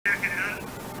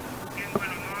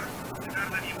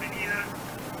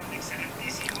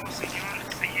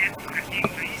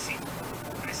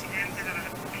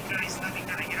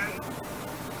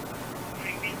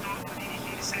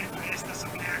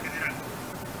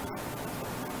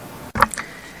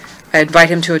I invite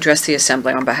him to address the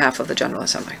Assembly on behalf of the General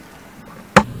Assembly.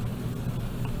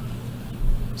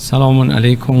 Assalamu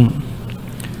alaikum.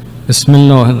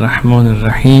 Bismillah ar-Rahman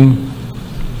ar-Rahim.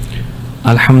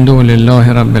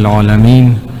 Alhamdulillahi Rabbil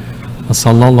Alameen. Wa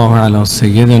sallallahu ala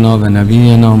Sayyidina wa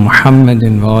Nabiyyina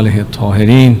Muhammadin wa alihi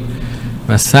at-tahirin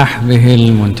wa sahbihi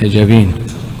al-muntajabin.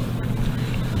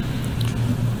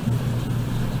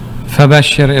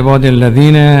 فبشر عباد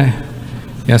الذين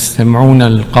يستمعون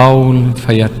القول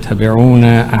فيتبعون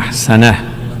احسنه.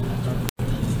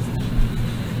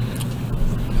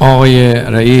 آقای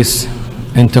رئیس،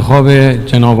 انتخاب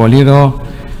جناب عالی را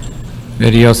به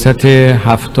ریاست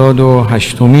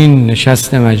 78مین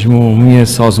نشست مجمع عمومی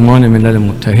سازمان ملل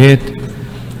متحد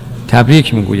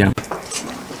تبریک میگویم.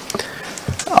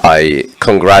 I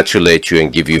congratulate you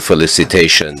and give you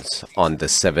felicitations on the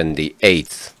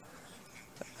 78th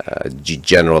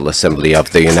General Assembly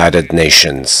of the United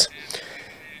Nations.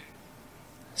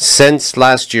 Since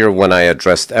last year, when I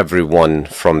addressed everyone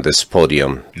from this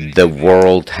podium, the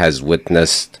world has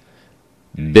witnessed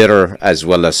bitter as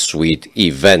well as sweet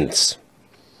events.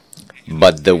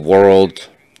 But the world,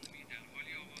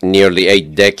 nearly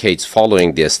 8 decades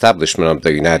following the establishment of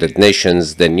the United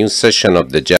Nations, the new session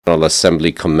of the General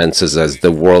Assembly commences as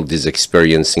the world is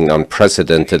experiencing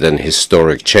unprecedented and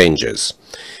historic changes.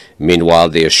 Meanwhile,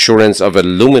 the assurance of a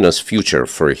luminous future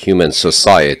for human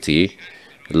society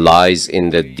lies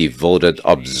in the devoted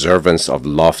observance of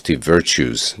lofty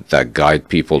virtues that guide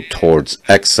people towards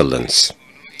excellence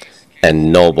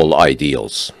and noble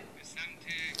ideals.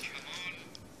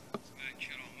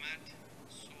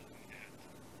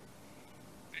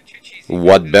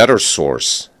 What better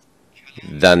source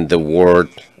than the word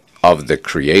of the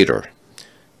Creator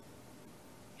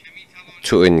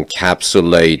to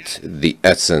encapsulate the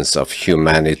essence of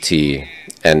humanity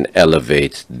and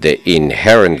elevate the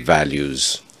inherent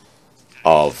values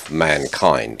of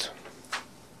mankind?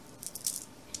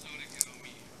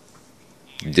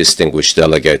 Distinguished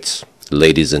delegates,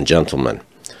 ladies and gentlemen,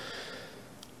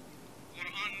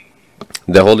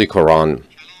 the Holy Quran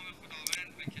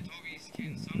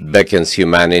beckons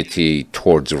humanity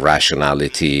towards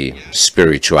rationality,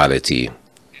 spirituality,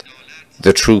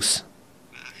 the truth,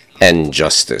 and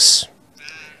justice.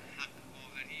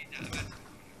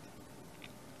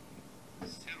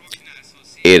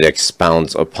 It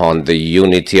expounds upon the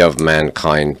unity of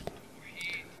mankind,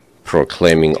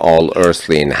 proclaiming all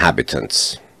earthly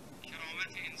inhabitants.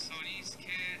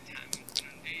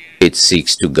 It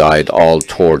seeks to guide all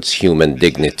towards human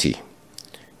dignity,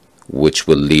 which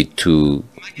will lead to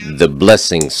the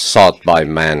blessings sought by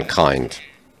mankind.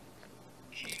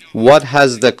 What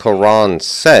has the Quran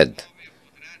said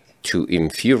to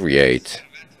infuriate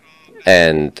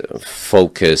and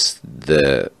focus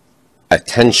the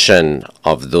attention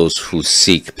of those who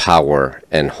seek power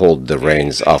and hold the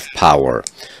reins of power?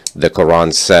 The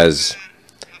Quran says,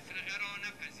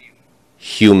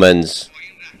 humans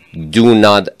do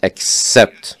not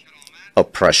accept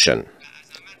oppression,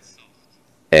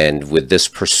 and with this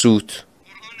pursuit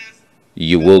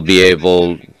you will be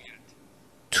able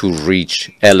to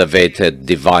reach elevated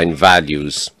divine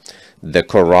values. The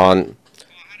Quran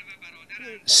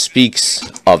speaks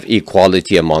of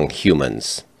equality among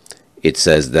humans. It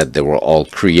says that they were all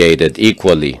created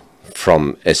equally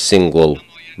from a single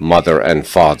mother and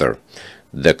father.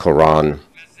 The Quran,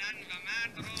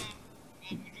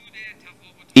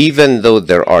 even though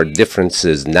there are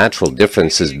differences, natural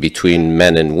differences between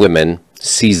men and women,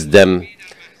 sees them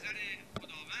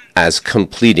as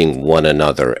completing one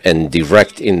another and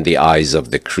direct in the eyes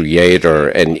of the Creator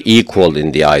and equal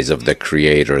in the eyes of the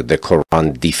Creator. The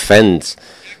Quran defends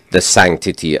the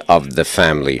sanctity of the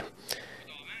family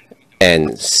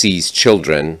and sees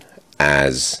children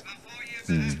as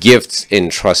gifts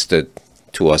entrusted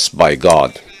to us by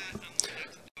God.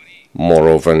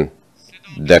 Moreover,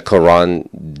 the Quran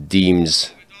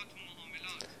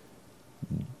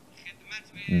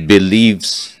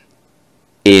believes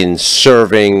in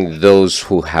serving those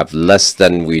who have less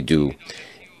than we do,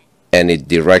 and it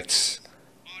directs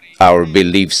our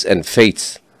beliefs and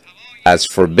faiths as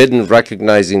forbidden,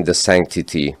 recognizing the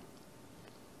sanctity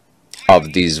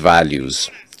of these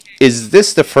values. Is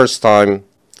this the first time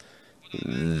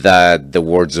that the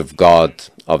words of God,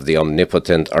 of the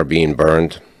Omnipotent, are being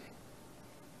burned?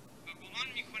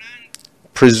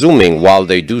 Presuming while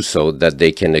they do so that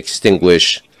they can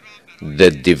extinguish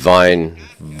the divine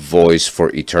voice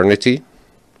for eternity?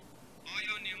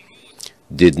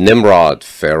 Did Nimrod,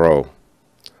 Pharaoh,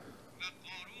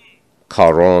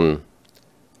 Qarun,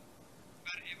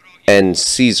 and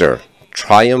Caesar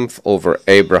triumph over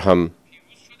Abraham,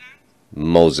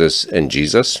 Moses, and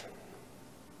Jesus?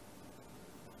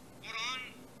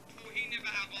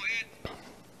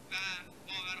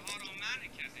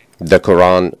 The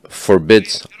Quran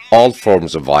forbids all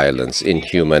forms of violence in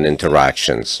human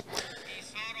interactions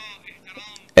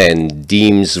and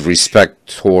deems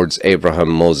respect towards Abraham,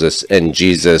 Moses, and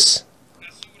Jesus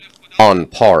on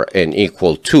par and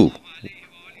equal to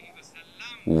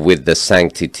with the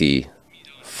sanctity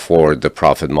for the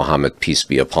Prophet Muhammad, peace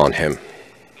be upon him.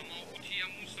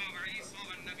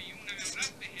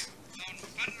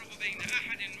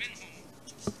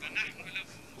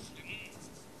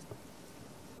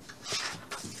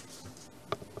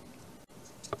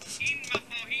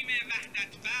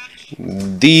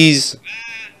 These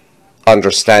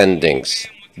understandings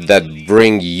that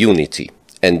bring unity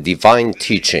and divine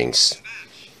teachings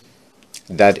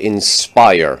that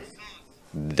inspire,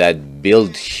 that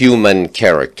build human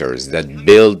characters, that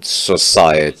build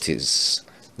societies,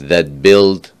 that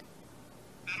build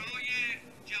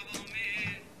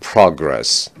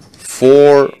progress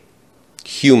for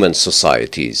human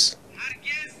societies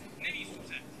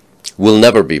will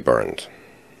never be burned,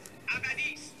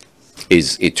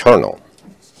 is eternal.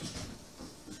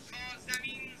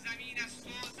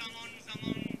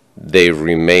 They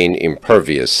remain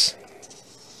impervious.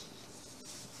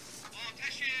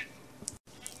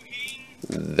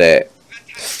 The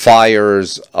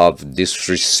fires of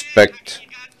disrespect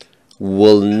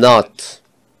will not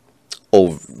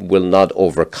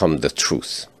overcome the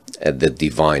truth, the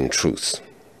divine truth.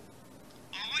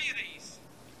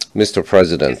 Mr.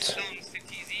 President,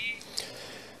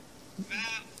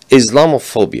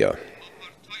 Islamophobia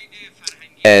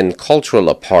and cultural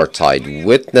apartheid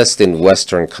witnessed in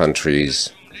Western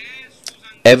countries,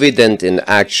 evident in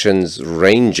actions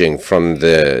ranging from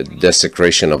the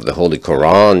desecration of the Holy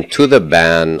Quran to the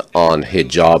ban on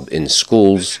hijab in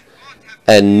schools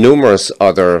and numerous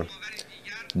other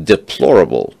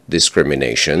deplorable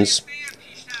discriminations,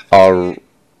 are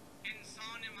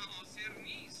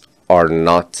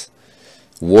not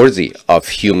worthy of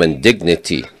human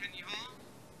dignity.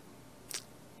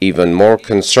 Even more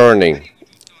concerning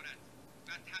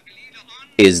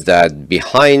is that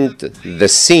behind the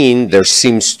scene there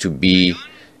seems to be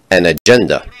an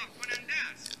agenda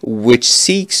which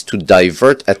seeks to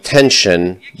divert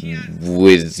attention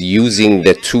with using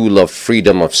the tool of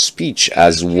freedom of speech.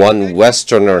 As one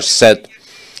Westerner said,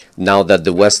 now that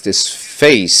the West is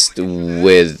faced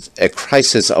with a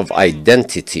crisis of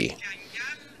identity,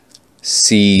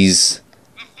 sees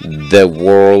the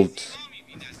world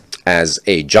as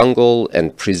a jungle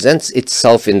and presents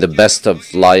itself in the best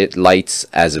of lights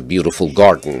as a beautiful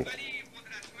garden.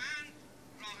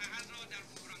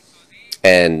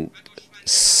 And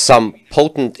some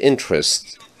potent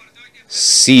interests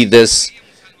see this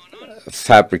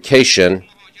fabrication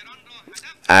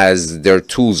as their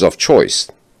tools of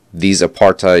choice. These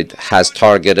apartheid has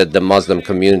targeted the Muslim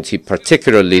community,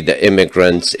 particularly the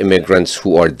immigrants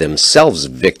who are themselves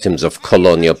victims of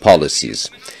colonial policies.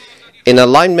 In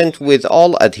alignment with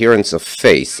all adherents of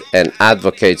faith and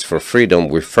advocates for freedom,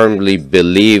 we firmly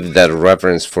believe that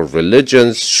reverence for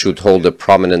religions should hold a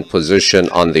prominent position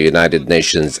on the United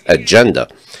Nations agenda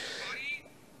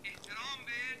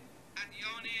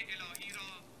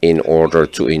in order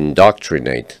to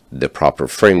indoctrinate the proper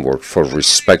framework for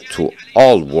respect to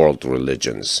all world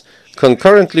religions.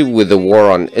 Concurrently with the war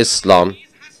on Islam,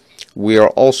 we are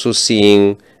also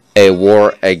seeing a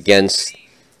war against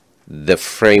the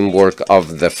framework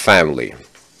of the family.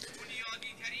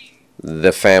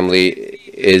 The family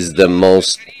is the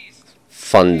most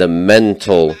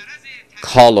fundamental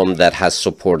column that has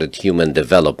supported human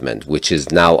development, which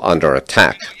is now under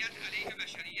attack.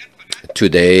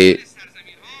 Today,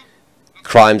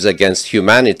 crimes against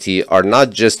humanity are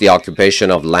not just the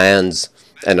occupation of lands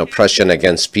and oppression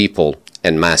against people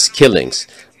and mass killings,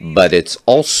 but it's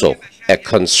also a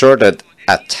concerted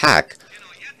attack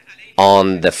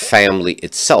on the family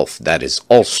itself. That is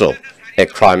also a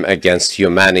crime against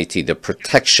humanity. The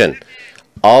protection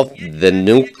of the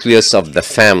nucleus of the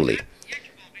family,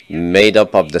 made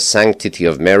up of the sanctity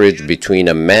of marriage between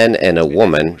a man and a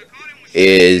woman,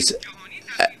 is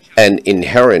an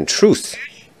inherent truth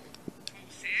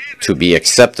to be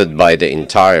accepted by the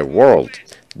entire world.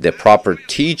 The proper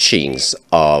teachings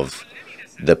of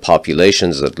the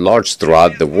populations at large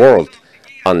throughout the world,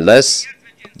 unless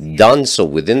done so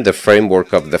within the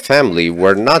framework of the family,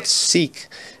 will not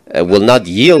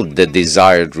yield the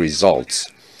desired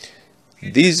results.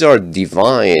 These are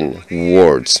divine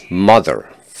words, mother,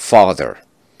 father,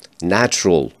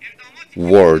 natural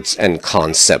words and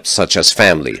concepts such as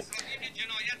family.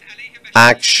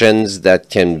 Actions that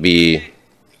can be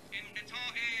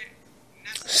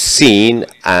seen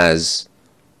as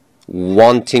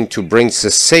wanting to bring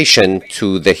cessation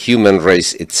to the human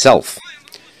race itself.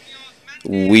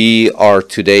 We are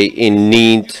today in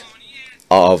need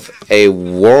of a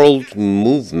world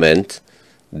movement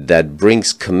that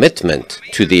brings commitment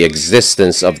to the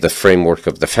existence of the framework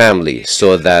of the family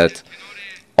so that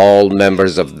all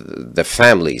members of the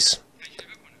families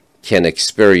can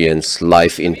experience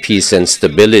life in peace and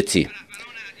stability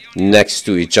next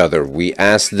to each other. We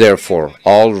ask, therefore,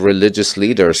 all religious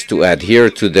leaders to adhere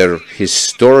to their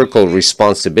historical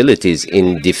responsibilities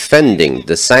in defending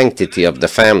the sanctity of the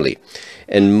family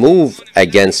and move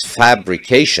against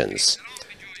fabrications.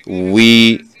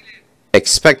 We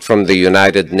expect from the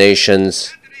United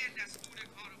Nations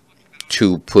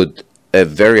to put a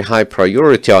very high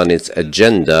priority on its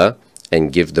agenda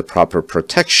and give the proper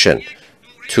protection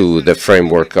to the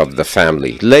framework of the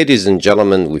family. Ladies and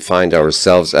gentlemen, we find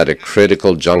ourselves at a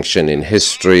critical junction in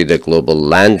history. The global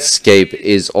landscape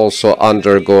is also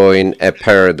undergoing a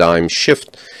paradigm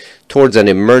shift towards an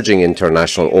emerging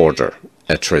international order,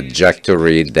 a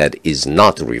trajectory that is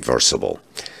not reversible.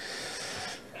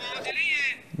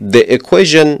 The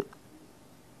equation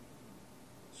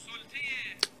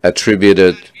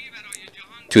attributed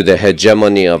to the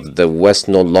hegemony of the West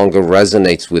no longer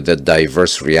resonates with the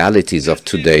diverse realities of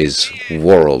today's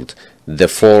world. The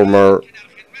former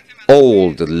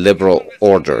old liberal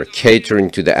order, catering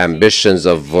to the ambitions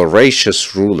of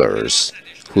voracious rulers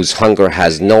whose hunger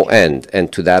has no end,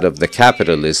 and to that of the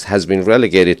capitalist, has been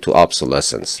relegated to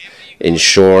obsolescence. In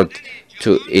short,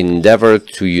 to endeavor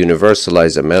to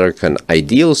universalize American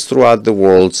ideals throughout the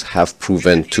world have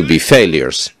proven to be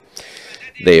failures.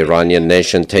 The Iranian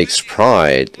nation takes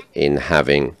pride in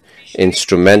having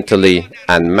instrumentally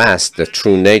unmasked the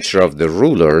true nature of the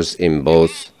rulers in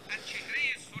both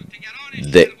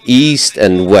the East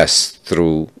and West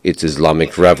through its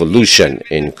Islamic revolution.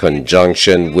 In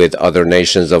conjunction with other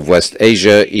nations of West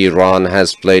Asia, Iran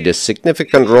has played a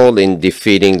significant role in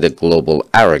defeating the global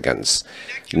arrogance.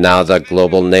 Now that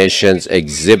global nations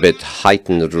exhibit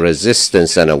heightened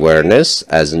resistance and awareness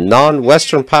as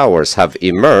non-Western powers have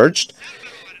emerged,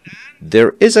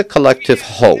 there is a collective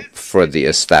hope for the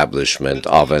establishment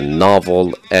of a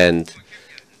novel and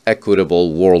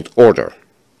equitable world order.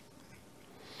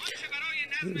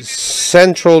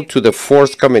 Central to the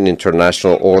forthcoming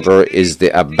international order is the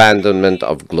abandonment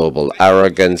of global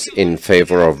arrogance in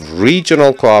favor of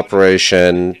regional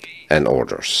cooperation and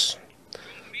orders.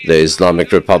 The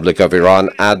Islamic Republic of Iran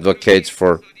advocates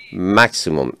for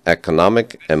maximum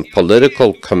economic and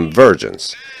political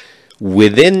convergence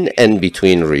within and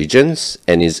between regions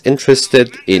and is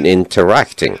interested in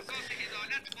interacting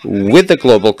with the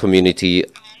global community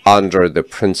under the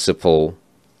principle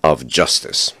of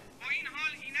justice.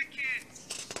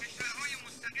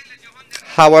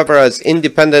 However, as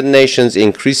independent nations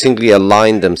increasingly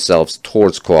align themselves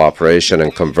towards cooperation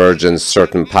and convergence,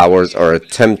 certain powers are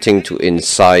attempting to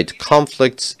incite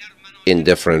conflicts in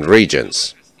different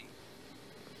regions.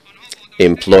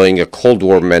 Employing a Cold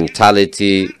War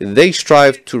mentality, they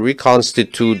strive to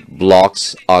reconstitute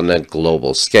blocs on a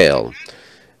global scale.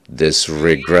 This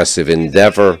regressive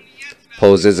endeavor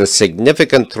poses a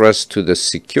significant threat to the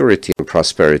security and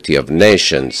prosperity of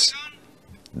nations.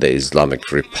 The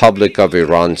Islamic Republic of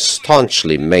Iran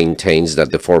staunchly maintains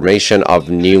that the formation of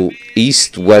new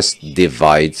East-West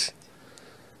divides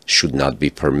should not be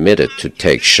permitted to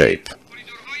take shape,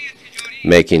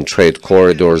 making trade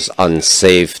corridors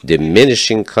unsafe,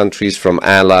 diminishing countries from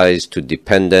allies to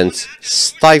dependents,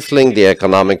 stifling the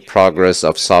economic progress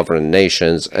of sovereign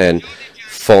nations, and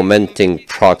fomenting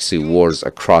proxy wars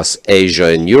across Asia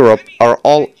and Europe are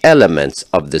all elements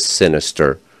of this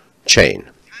sinister chain.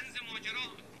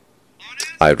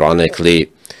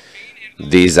 Ironically,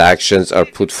 these actions are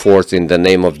put forth in the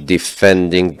name of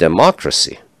defending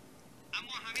democracy.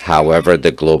 However,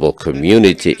 the global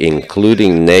community,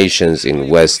 including nations in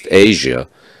West Asia,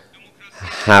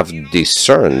 have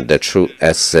discerned the true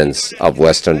essence of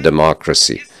Western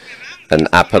democracy, an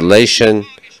appellation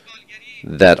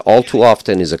that all too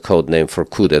often is a code name for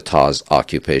coups d'etats,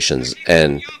 occupations,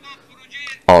 and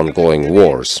ongoing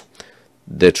wars.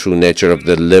 The true nature of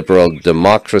the liberal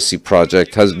democracy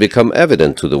project has become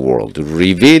evident to the world,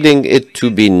 revealing it to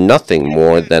be nothing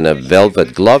more than a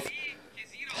velvet glove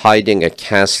hiding a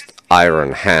cast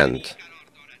iron hand.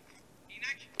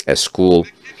 A school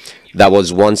that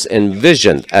was once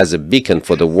envisioned as a beacon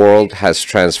for the world has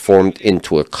transformed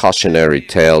into a cautionary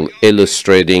tale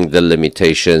illustrating the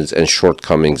limitations and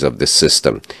shortcomings of the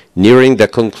system, nearing the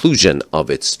conclusion of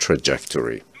its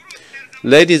trajectory.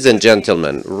 Ladies and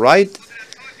gentlemen, right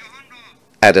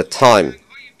at a time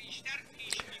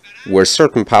where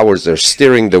certain powers are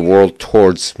steering the world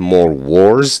towards more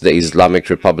wars, the Islamic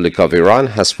Republic of Iran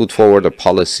has put forward a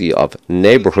policy of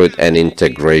neighborhood and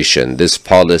integration. This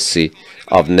policy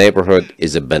of neighborhood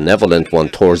is a benevolent one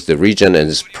towards the region and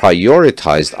is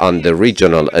prioritized on the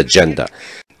regional agenda.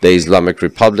 The Islamic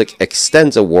Republic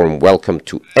extends a warm welcome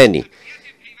to any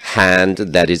hand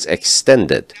that is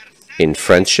extended in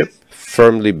friendship,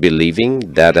 firmly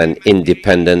believing that an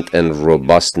independent and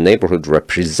robust neighborhood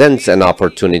represents an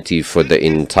opportunity for the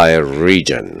entire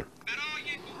region.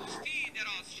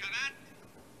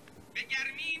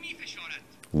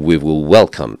 We will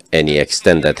welcome any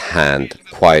extended hand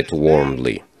quite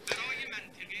warmly.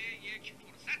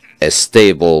 A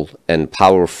stable and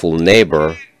powerful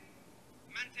neighbor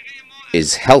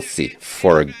is healthy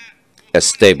for a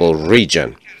stable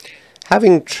region.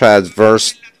 Having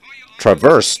traversed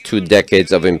 2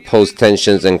 decades of imposed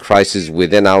tensions and crises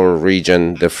within our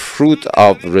region, the fruit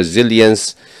of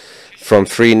resilience from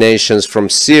free nations from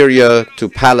Syria to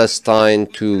Palestine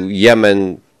to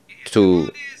Yemen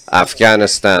to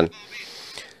Afghanistan,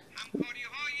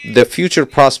 the future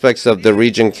prospects of the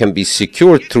region can be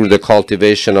secured through the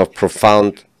cultivation of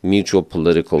profound mutual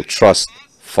political trust,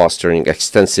 fostering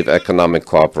extensive economic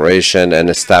cooperation, and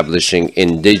establishing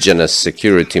indigenous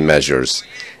security measures.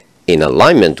 In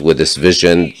alignment with this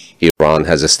vision, Iran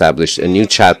has established a new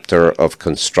chapter of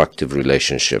constructive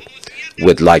relationship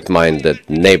with like-minded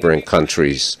neighboring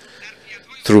countries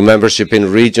through membership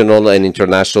in regional and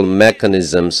international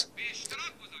mechanisms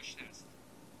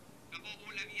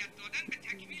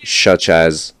such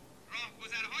as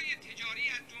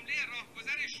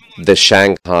the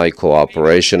Shanghai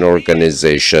Cooperation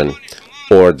Organization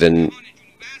or the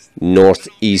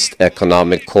Northeast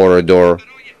Economic Corridor.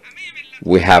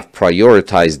 We have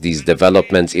prioritized these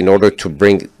developments in order to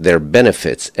bring their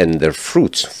benefits and their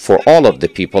fruits for all of the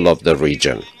people of the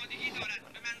region.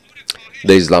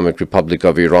 The Islamic Republic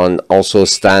of Iran also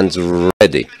stands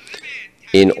ready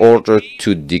in order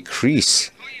to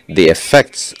decrease the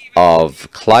effects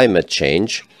of climate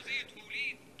change,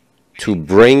 to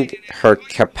bring her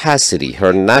capacity,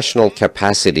 her national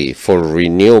capacity for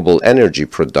renewable energy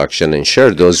production and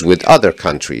share those with other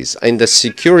countries. In the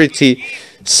security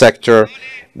sector,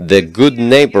 the good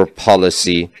neighbor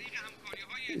policy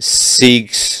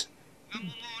seeks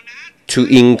to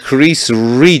increase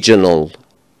regional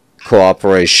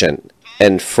cooperation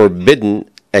and forbidden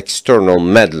external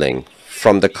meddling.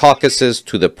 From the Caucasus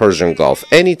to the Persian Gulf,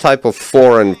 any type of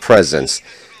foreign presence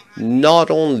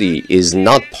not only is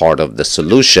not part of the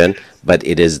solution, but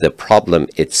it is the problem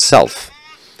itself.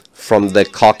 From the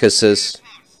Caucasus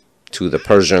to the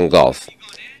Persian Gulf,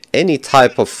 any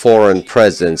type of foreign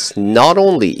presence, not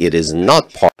only it is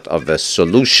not part of a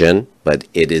solution, but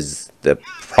it is the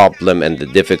problem and the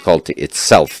difficulty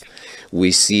itself.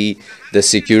 We see the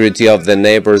security of the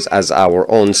neighbors as our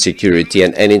own security,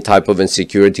 and any type of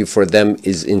insecurity for them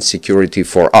is insecurity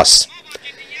for us.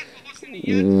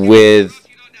 With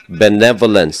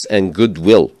benevolence and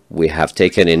goodwill, we have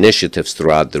taken initiatives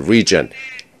throughout the region.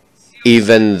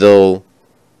 Even though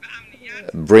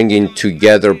bringing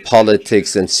together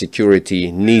politics and security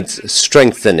needs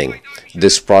strengthening,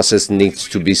 this process needs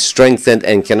to be strengthened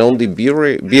and can only be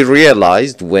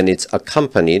realized when it's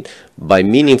accompanied by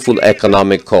meaningful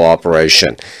economic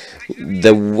cooperation.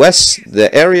 The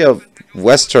area of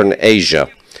Western Asia,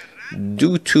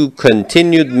 due to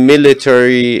continued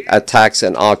military attacks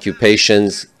and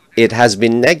occupations, it has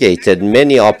been negated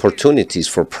many opportunities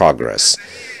for progress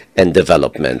and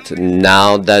development.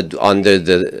 Now that under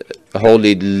the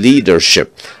holy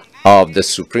leadership of the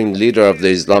supreme leader of the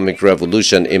Islamic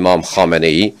Revolution, Imam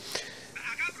Khamenei,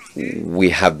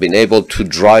 we have been able to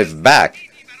drive back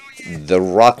the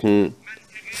rotten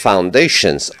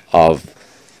foundations of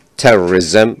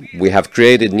terrorism. We have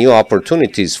created new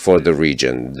opportunities for the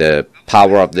region. The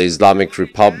power of the Islamic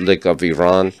Republic of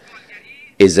Iran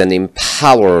is an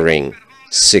empowering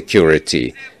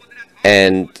security,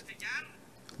 and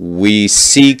we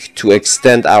seek to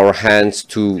extend our hands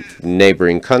to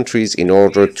neighboring countries in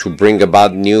order to bring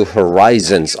about new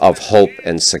horizons of hope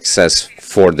and success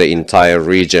for the entire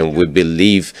region. We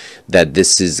believe that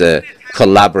this is a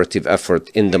collaborative effort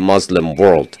in the Muslim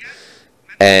world,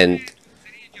 and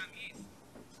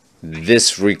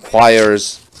this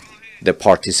requires the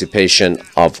participation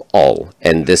of all,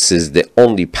 and this is the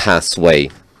only pathway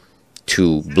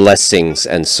to blessings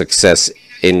and success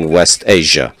in West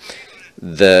Asia.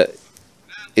 The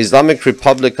Islamic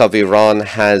Republic of Iran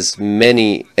has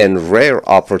many and rare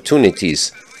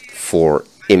opportunities for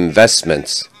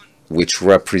investments, which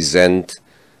represent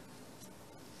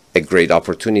a great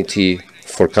opportunity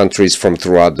for countries from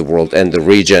throughout the world and the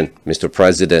region. Mr.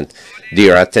 President,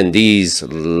 Dear attendees,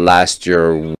 last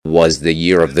year was the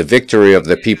year of the victory of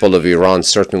the people of Iran.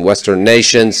 Certain Western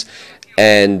nations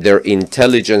and their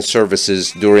intelligence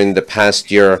services during the past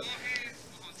year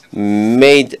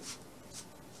made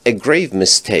a grave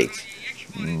mistake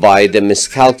by the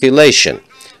miscalculation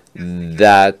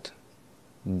that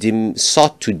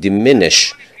sought to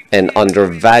diminish and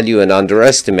undervalue and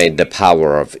underestimate the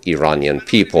power of Iranian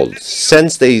people.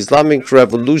 Since the Islamic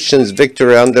Revolution's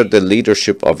victory under the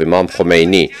leadership of Imam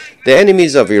Khomeini, the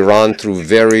enemies of Iran, through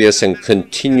various and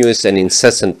continuous and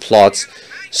incessant plots,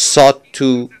 sought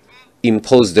to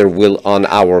impose their will on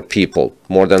our people.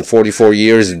 More than 44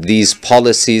 years, these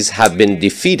policies have been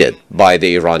defeated by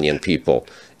the Iranian people,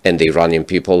 and the Iranian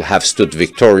people have stood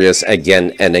victorious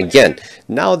again and again.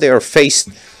 Now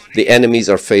the enemies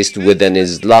are faced with an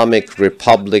Islamic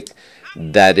republic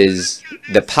that is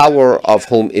the power of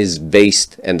whom is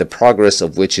based, and the progress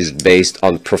of which is based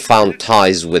on profound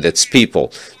ties with its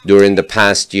people. During the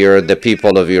past year, the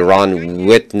people of Iran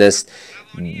witnessed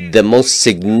the most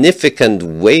significant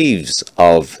waves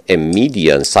of a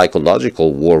media and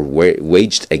psychological war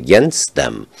waged against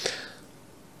them.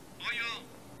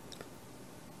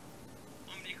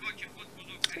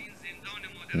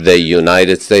 The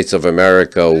United States of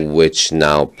America, which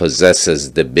now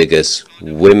possesses the biggest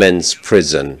women's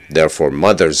prison, therefore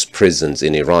mothers' prisons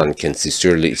in Iran, can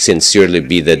sincerely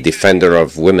be the defender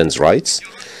of women's rights.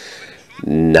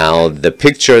 Now, the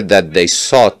picture that they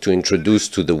sought to introduce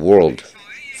to the world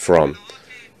from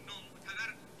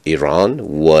Iran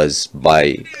was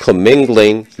by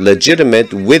commingling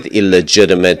legitimate with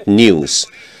illegitimate news,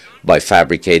 by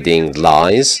fabricating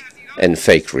lies and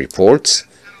fake reports.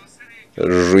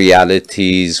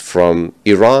 Realities from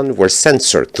Iran were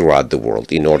censored throughout the world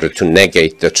in order to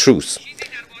negate the truth.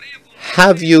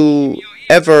 Have you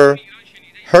ever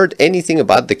heard anything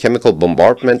about the chemical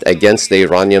bombardment against the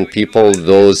Iranian people,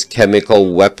 those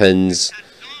chemical weapons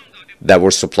that were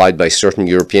supplied by certain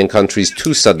European countries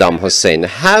to Saddam Hussein?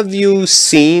 Have you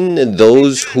seen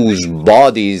those whose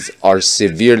bodies are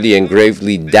severely and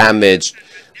gravely damaged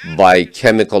by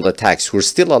chemical attacks, who are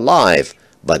still alive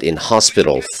but in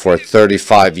hospital for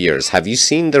 35 years? Have you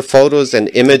seen their photos and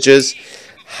images?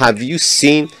 Have you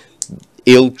seen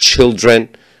ill children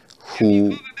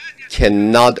who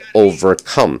cannot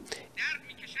overcome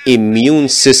immune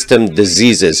system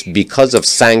diseases because of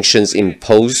sanctions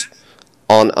imposed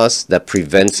on us that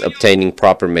prevents obtaining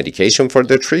proper medication for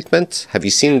their treatment? Have you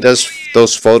seen those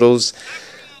photos?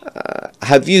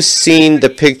 Have you seen the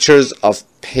pictures of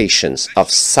patience, of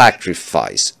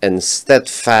sacrifice, and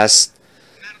steadfast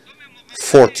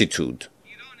fortitude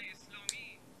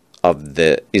of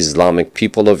the Islamic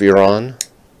people of Iran?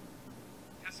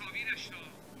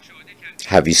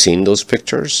 Have you seen those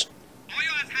pictures?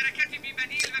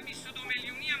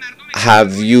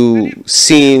 Have you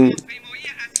seen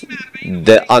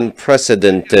the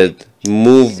unprecedented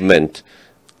movement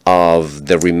of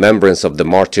the remembrance of the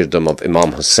martyrdom of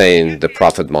Imam Hussein, the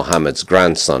Prophet Muhammad's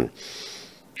grandson?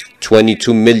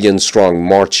 22 million strong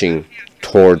marching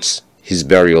towards his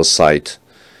burial site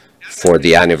for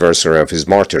the anniversary of his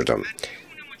martyrdom.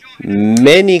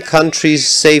 Many countries'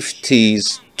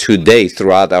 safeties today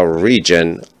throughout our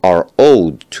region are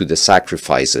owed to the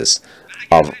sacrifices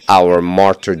of our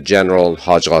martyr general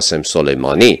Haj Qasem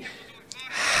Soleimani.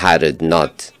 Had it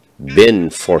not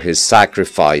been for his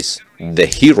sacrifice, the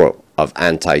hero of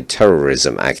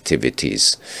anti-terrorism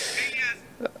activities,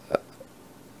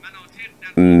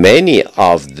 many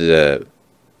of the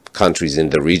countries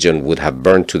in the region would have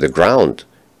burned to the ground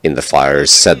in the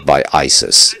fires set by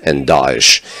ISIS and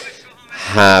Daesh.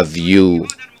 Have you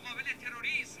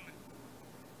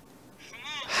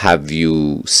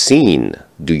seen,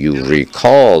 do you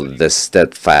recall the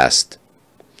steadfast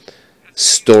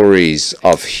stories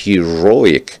of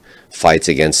heroic fights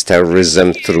against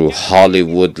terrorism through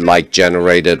Hollywood-like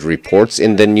generated reports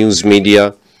in the news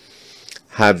media?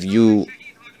 Have you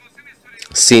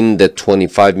seen the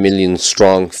 25 million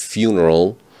strong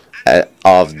funeral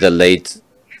of the late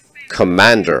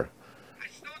commander,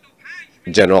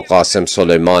 General Qasem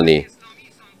Soleimani,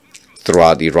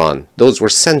 throughout Iran? Those were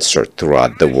censored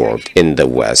throughout the world in the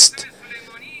West.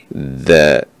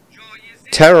 The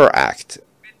terrorist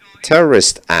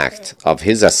act of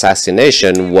his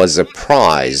assassination was a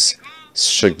prize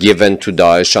given to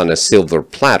Daesh on a silver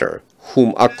platter,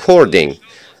 whom according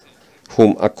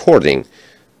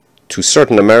to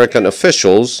certain American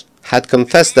officials had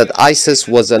confessed that ISIS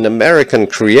was an American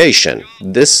creation.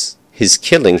 His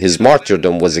killing, his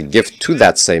martyrdom, was a gift to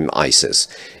that same ISIS.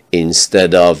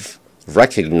 Instead of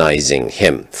recognizing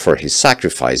him for his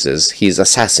sacrifices, he is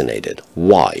assassinated.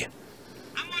 Why?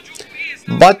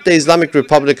 but the Islamic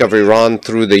Republic of Iran,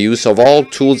 through the use of all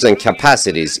tools and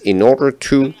capacities in order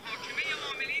to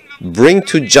bring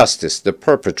to justice the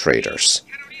perpetrators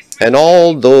and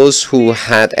all those who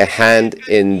had a hand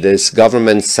in this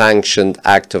government-sanctioned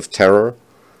act of terror,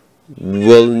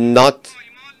 will not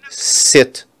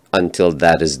sit until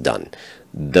that is done.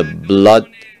 The blood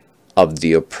of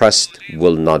the oppressed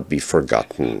will not be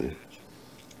forgotten,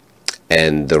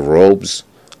 and the robes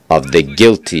of the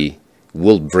guilty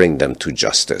will bring them to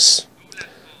justice.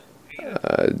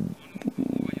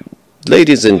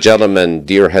 Ladies and gentlemen,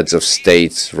 dear heads of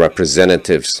states,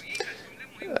 representatives,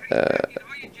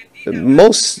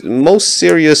 most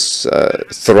serious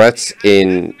threats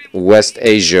in West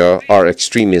Asia are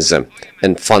extremism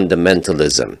and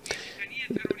fundamentalism.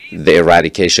 The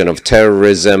eradication of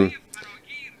terrorism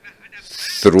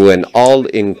through an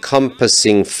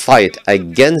all-encompassing fight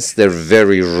against their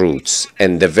very roots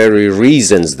and the very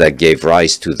reasons that gave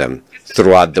rise to them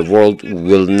throughout the world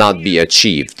will not be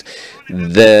achieved.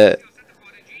 The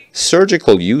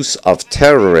surgical use of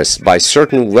terrorists by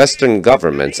certain Western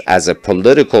governments as a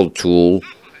political tool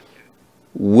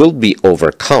will be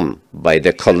overcome by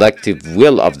the collective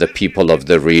will of the people of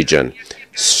the region.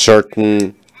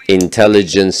 Certain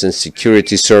intelligence and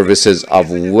security services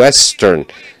of Western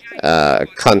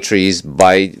countries,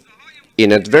 by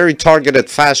in a very targeted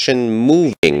fashion,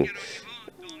 moving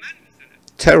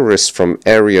terrorists from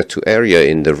area to area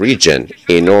in the region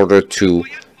in order to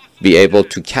be able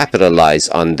to capitalize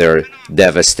on their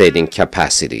devastating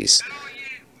capacities.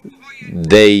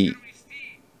 They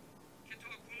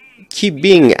keep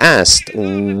being asked,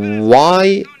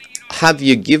 why have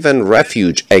you given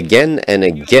refuge again and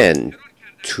again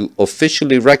to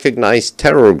officially recognized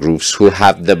terror groups who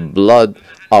have the blood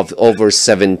of over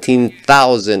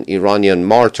 17,000 Iranian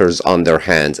martyrs on their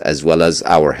hands, as well as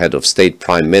our head of state,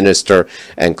 prime minister,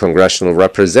 and congressional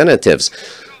representatives?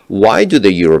 Why do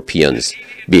the Europeans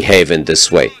behave in this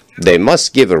way? They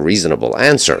must give a reasonable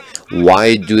answer.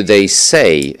 Why do they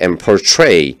say and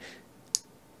portray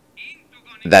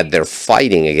that they're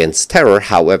fighting against terror,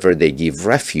 however they give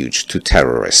refuge to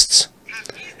terrorists?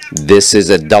 This is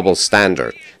a double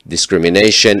standard.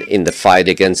 Discrimination in the fight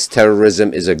against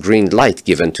terrorism is a green light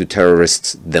given to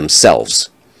terrorists themselves.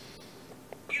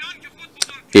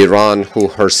 Iran, who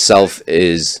herself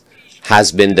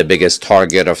has been the biggest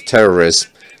target of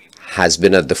terrorism, has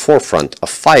been at the forefront of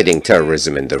fighting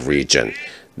terrorism in the region.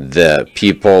 The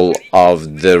people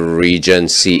of the region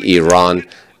see Iran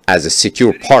as a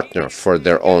secure partner for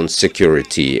their own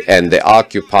security, and the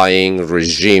occupying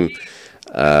regime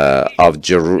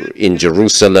in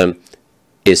Jerusalem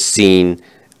is seen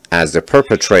as the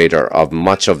perpetrator of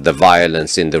much of the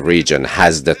violence in the region.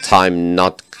 Has the time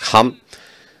not come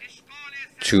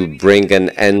to bring an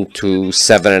end to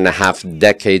 7.5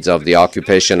 decades of the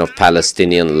occupation of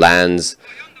Palestinian lands,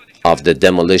 of the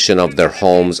demolition of their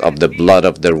homes, of the blood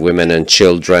of their women and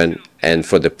children, and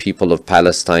for the people of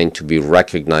Palestine to be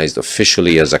recognized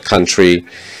officially as a country?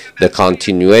 The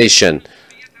continuation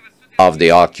of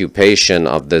the occupation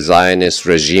of the Zionist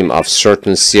regime of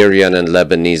certain Syrian and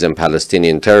Lebanese and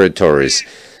Palestinian territories,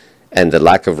 and the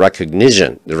lack of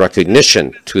recognition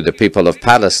to the people of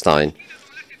Palestine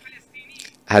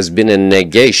has been a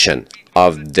negation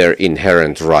of their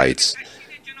inherent rights,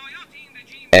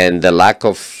 and the lack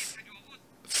of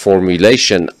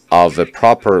formulation of a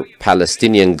proper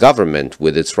Palestinian government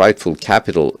with its rightful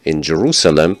capital in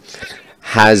Jerusalem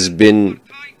has been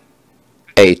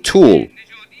a tool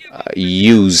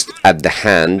used at the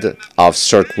hand of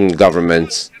certain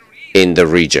governments in the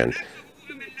region.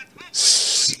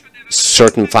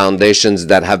 Certain foundations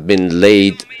that have been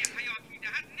laid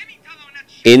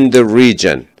in the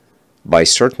region by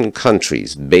certain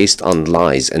countries based on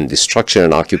lies and destruction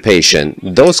and occupation,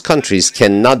 those countries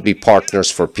cannot be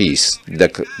partners for peace. The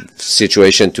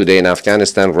situation today in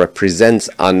Afghanistan represents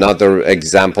another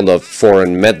example of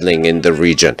foreign meddling in the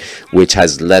region, which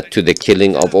has led to the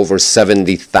killing of over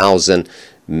 70,000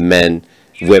 men,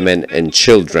 women, and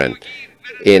children.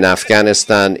 In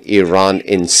Afghanistan, Iran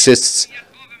insists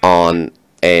on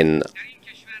an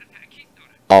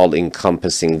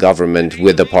all-encompassing government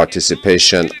with the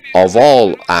participation of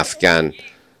all Afghan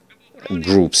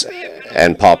groups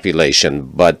and population,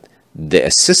 but the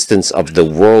assistance of the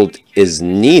world is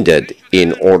needed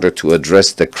in order to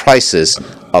address the crisis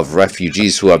of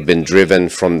refugees who have been driven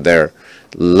from their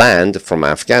land, from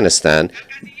Afghanistan,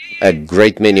 a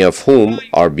great many of whom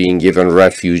are being given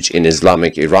refuge in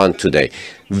Islamic Iran today.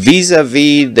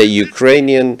 Vis-a-vis the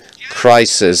Ukrainian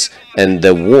crisis and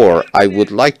the war, I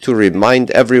would like to remind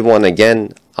everyone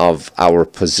again of our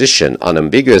position,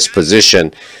 unambiguous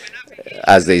position,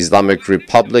 as the Islamic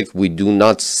Republic, we do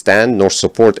not stand nor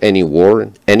support any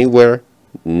war anywhere,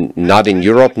 not in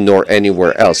Europe nor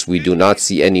anywhere else. We do not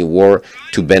see any war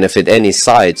to benefit any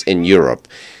sides in Europe.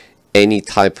 Any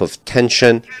type of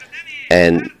tension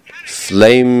and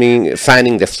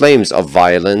fanning the flames of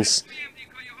violence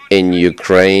in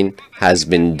Ukraine has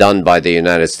been done by the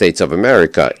United States of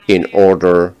America in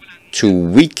order to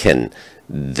weaken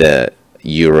the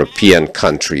European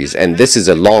countries. And this is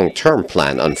a long-term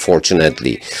plan,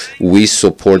 unfortunately. We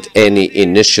support any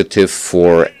initiative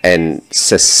for a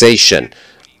cessation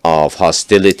of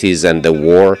hostilities and the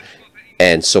war,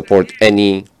 and support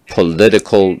any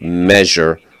political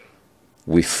measure.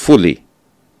 We fully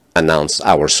announce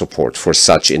our support for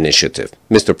such initiative.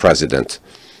 Mr. President,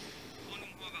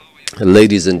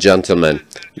 ladies and gentlemen,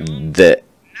 the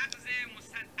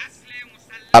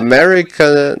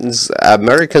Americans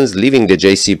leaving the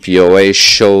JCPOA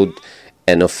showed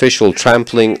an official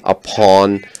trampling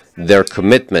upon their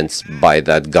commitments by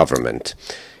that government.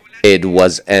 It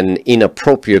was an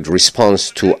inappropriate response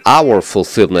to our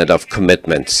fulfillment of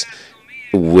commitments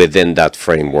within that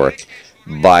framework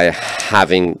by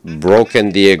having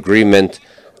broken the agreement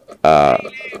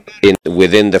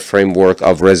within the framework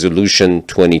of Resolution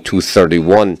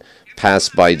 2231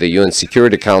 passed by the UN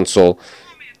Security Council.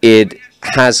 It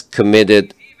has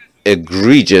committed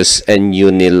egregious and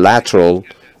unilateral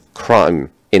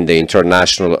crime in the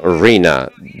international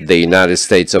arena. The United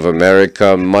States of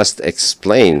America must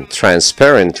explain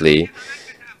transparently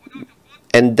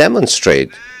and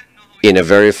demonstrate in a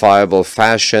verifiable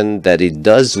fashion that it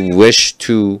does wish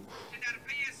to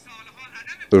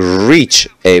reach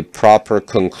a proper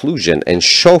conclusion and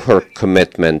show her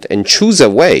commitment and choose a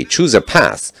way, choose a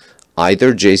path,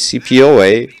 either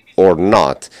JCPOA or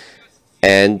not.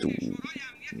 And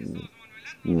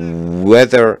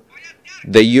whether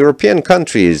the European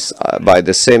countries, by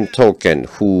the same token,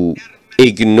 who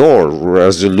ignore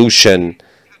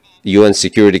UN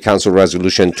Security Council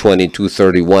Resolution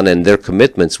 2231 and their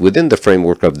commitments within the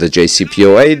framework of the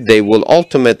JCPOA, they will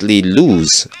ultimately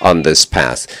lose on this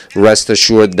path. Rest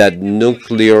assured that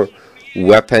nuclear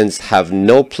weapons have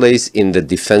no place in the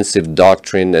defensive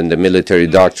doctrine and the military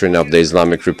doctrine of the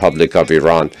Islamic Republic of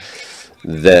Iran.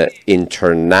 The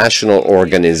international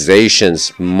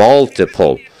organizations,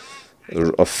 multiple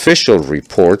official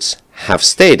reports have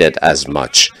stated as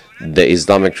much. The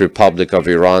Islamic Republic of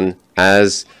Iran,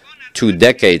 as 2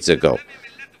 decades ago,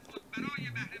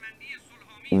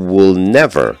 will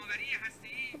never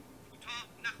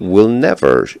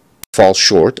fall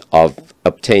short of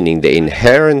obtaining the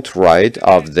inherent right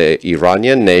of the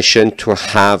Iranian nation to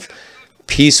have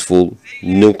peaceful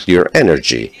nuclear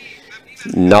energy.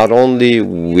 Not only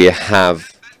we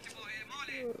have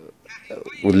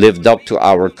lived up to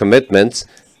our commitments,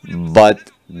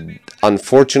 but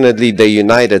unfortunately the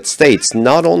United States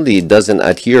not only doesn't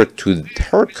adhere to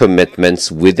her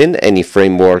commitments within any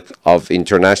framework of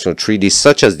international treaties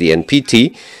such as the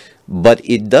NPT, but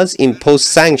it does impose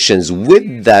sanctions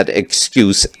with that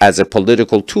excuse as a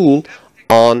political tool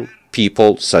on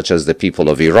people such as the people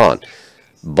of Iran.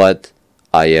 But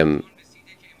I am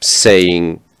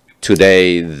saying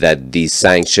today that these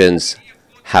sanctions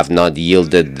have not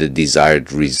yielded the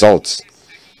desired results.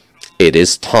 It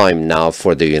is time now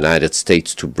for the United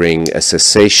States to bring a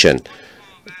cessation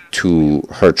to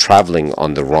her traveling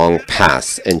on the wrong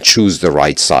path and choose the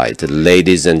right side.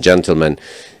 Ladies and gentlemen,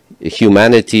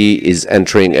 humanity is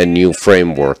entering a new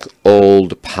framework.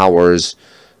 Old powers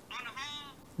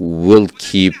will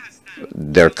keep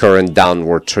their current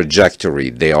downward trajectory.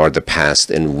 They are the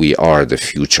past and we are the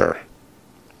future.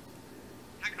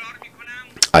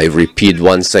 I repeat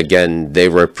once again, they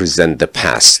represent the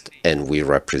past and we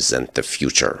represent the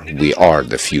future. We are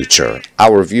the future.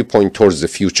 Our viewpoint towards the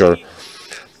future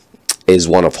is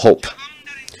one of hope.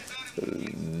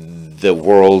 The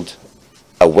world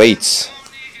awaits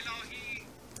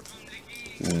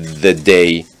the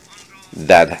day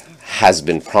that has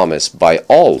been promised by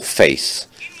all faiths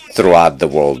throughout the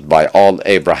world, by all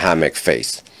Abrahamic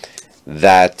faiths,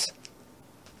 that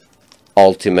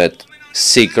ultimate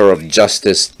seeker of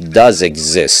justice does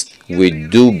exist. We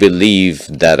do believe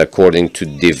that according to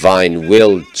divine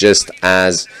will, just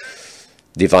as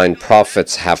divine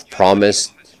prophets have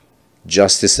promised,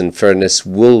 justice and fairness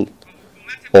will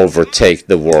overtake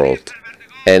the world,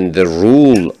 and the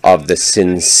rule of the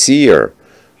sincere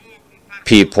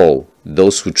people,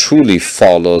 those who truly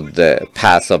follow the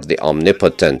path of the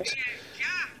omnipotent,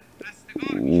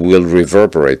 will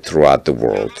reverberate throughout the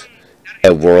world.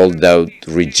 A world that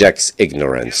rejects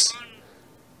ignorance.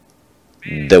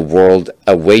 The world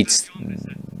awaits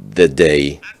the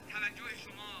day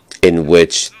in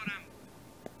which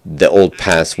the old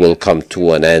path will come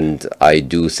to an end. I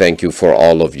do thank you for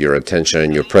all of your attention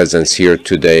and your presence here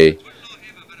today.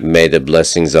 May the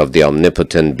blessings of the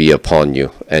Omnipotent be upon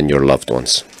you and your loved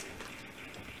ones.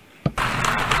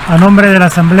 A nombre de la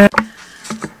Asamblea.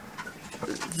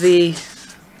 The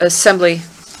Assembly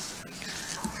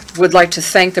would like to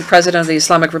thank the President of the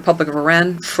Islamic Republic of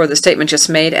Iran for the statement just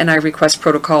made, and I request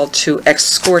protocol to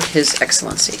escort His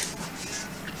Excellency.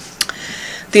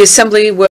 The Assembly will